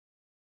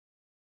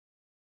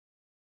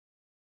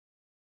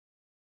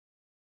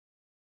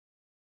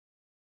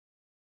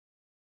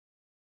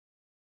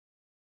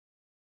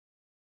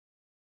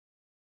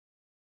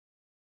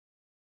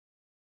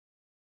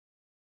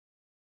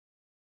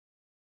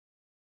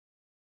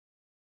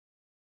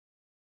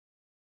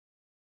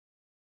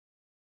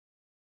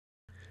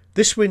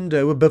This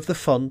window above the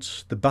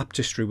font, the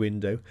baptistry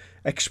window,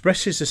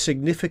 expresses the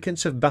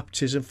significance of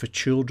baptism for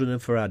children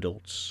and for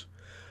adults.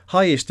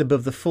 Highest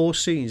above the four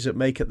scenes that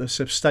make up the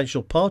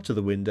substantial part of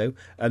the window,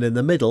 and in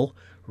the middle,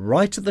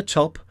 right at the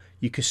top,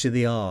 you can see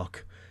the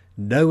ark,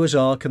 Noah's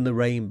Ark and the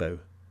rainbow.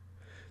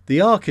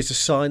 The ark is a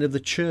sign of the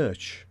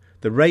church,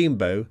 the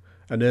rainbow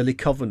an early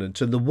covenant,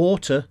 and the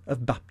water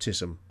of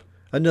baptism,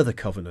 another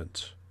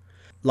covenant,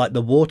 like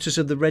the waters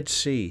of the Red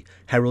Sea,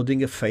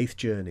 heralding a faith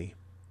journey.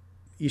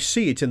 You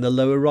see it in the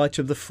lower right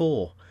of the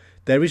four.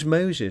 There is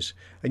Moses,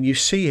 and you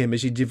see him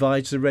as he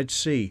divides the Red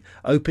Sea,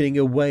 opening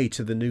a way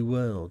to the new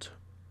world.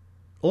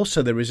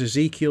 Also there is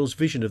Ezekiel's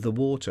vision of the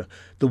water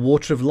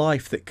of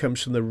life that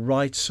comes from the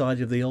right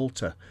side of the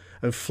altar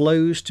and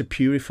flows to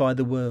purify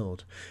the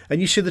world.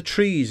 And you see the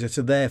trees that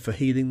are there for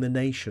healing the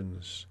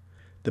nations.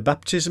 The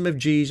baptism of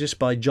Jesus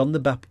by John the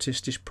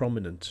Baptist is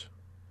prominent.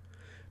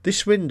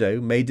 This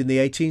window, made in the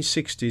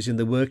 1860s in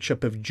the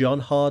workshop of John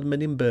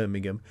Hardman in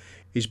Birmingham,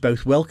 is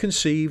both well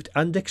conceived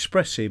and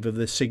expressive of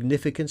the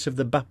significance of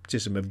the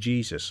baptism of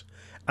Jesus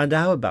and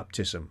our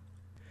baptism.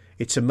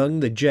 It's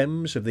among the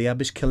gems of the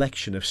Abbey's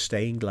collection of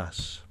stained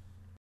glass.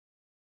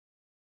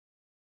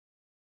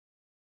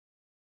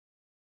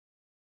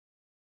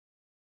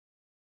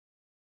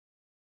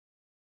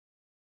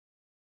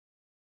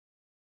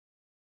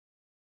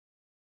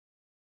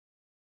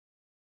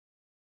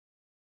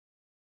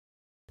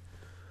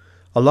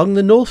 Along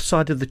the north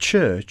side of the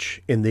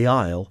church, in the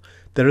aisle,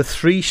 there are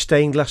 3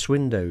 stained glass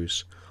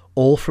windows,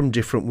 all from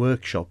different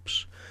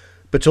workshops,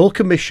 but all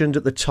commissioned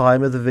at the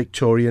time of the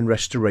Victorian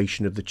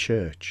restoration of the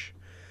church.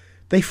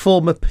 They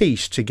form a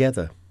piece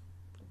together.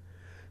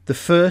 The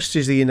first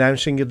is the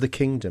announcing of the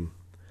kingdom.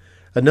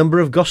 A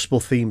number of gospel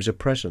themes are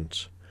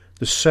present: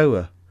 the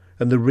sower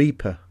and the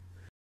reaper,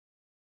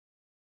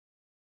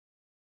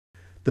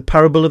 the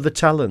parable of the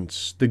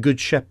talents, the good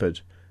shepherd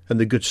and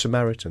the good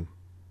Samaritan.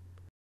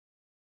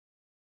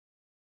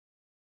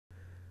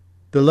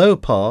 The lower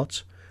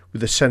part,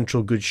 with the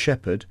central good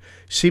shepherd,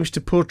 seems to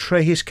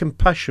portray his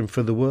compassion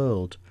for the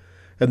world,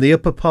 and the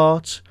upper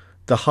part,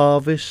 the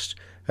harvest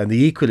and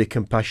the equally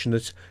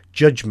compassionate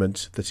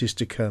judgment that is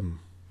to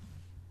come.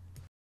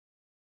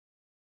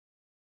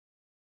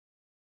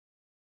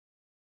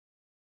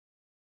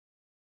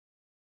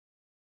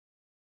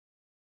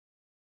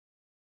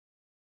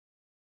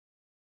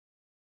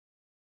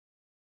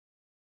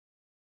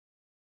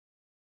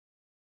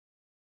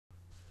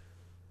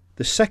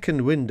 The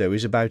second window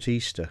is about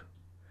Easter.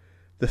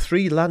 The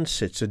 3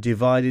 lancets are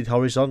divided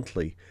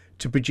horizontally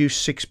to produce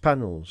 6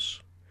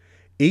 panels.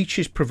 Each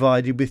is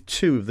provided with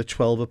 2 of the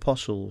 12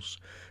 apostles,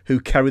 who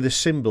carry the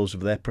symbols of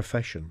their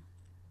profession.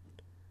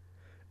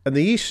 And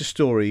the Easter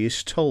story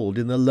is told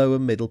in the lower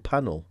middle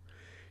panel.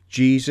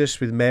 Jesus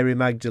with Mary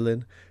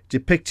Magdalene,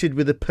 depicted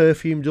with the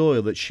perfumed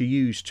oil that she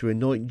used to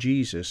anoint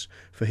Jesus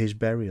for his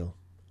burial.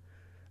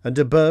 And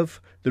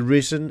above, the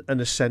risen and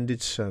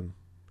ascended Son,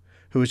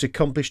 who has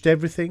accomplished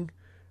everything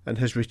and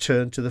has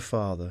returned to the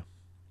Father.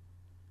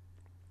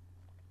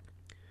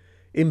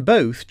 In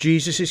both,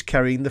 Jesus is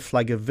carrying the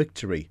flag of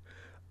victory,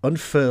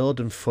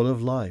 unfurled and full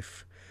of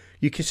life.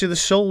 You can see the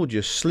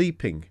soldiers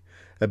sleeping,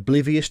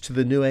 oblivious to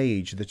the new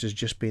age that has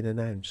just been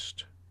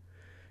announced.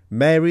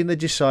 Mary and the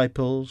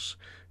disciples,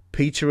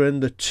 Peter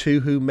and the 2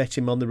 who met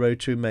him on the road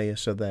to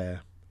Emmaus are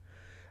there,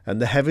 and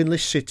the heavenly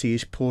city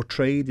is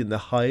portrayed in the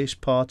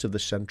highest part of the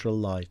central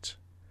light.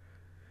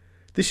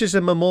 This is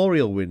a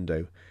memorial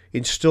window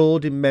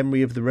installed in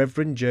memory of the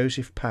Reverend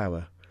Joseph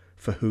Power,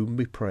 for whom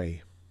we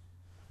pray.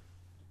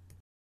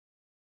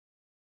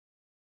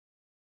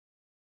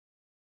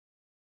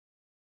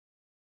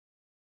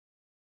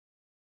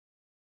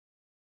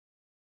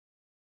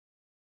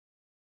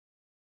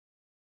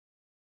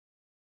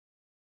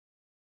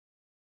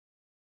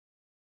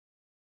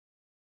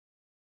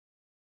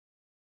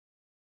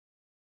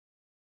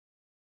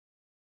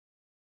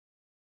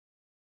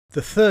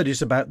 The third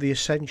is about the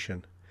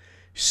Ascension.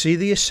 See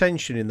the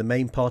Ascension in the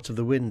main part of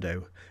the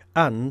window,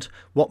 and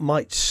what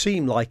might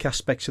seem like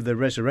aspects of the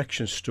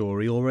resurrection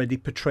story already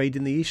portrayed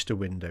in the Easter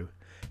window,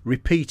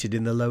 repeated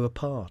in the lower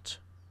part.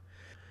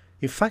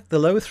 In fact, the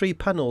lower 3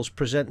 panels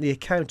present the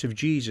account of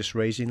Jesus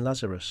raising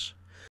Lazarus.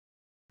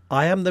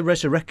 I am the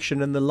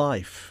resurrection and the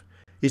life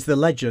is the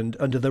legend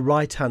under the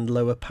right-hand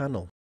lower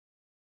panel.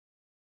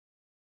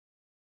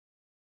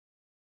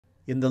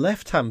 In the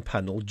left-hand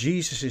panel,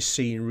 Jesus is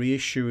seen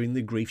reassuring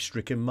the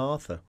grief-stricken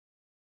Martha.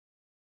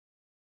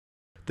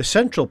 The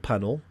central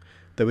panel,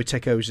 though it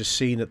echoes a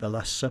scene at the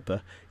Last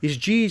Supper, is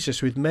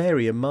Jesus with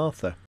Mary and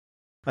Martha,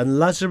 and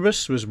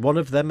Lazarus was one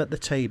of them at the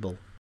table.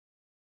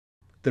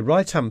 The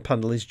right-hand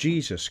panel is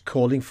Jesus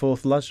calling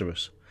forth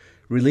Lazarus,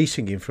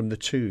 releasing him from the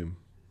tomb.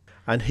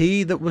 And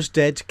he that was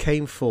dead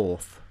came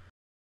forth.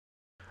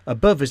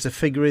 Above is the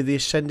figure of the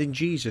ascending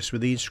Jesus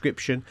with the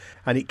inscription,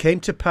 "And it came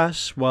to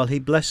pass, while he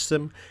blessed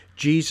them,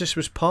 Jesus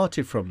was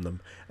parted from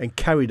them and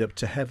carried up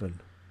to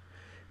heaven."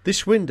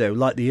 This window,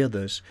 like the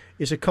others,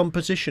 is a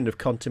composition of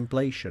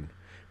contemplation,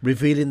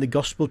 revealing the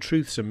gospel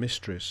truths and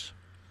mysteries.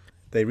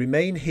 They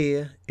remain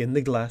here, in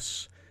the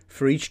glass,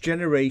 for each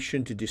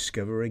generation to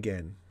discover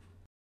again.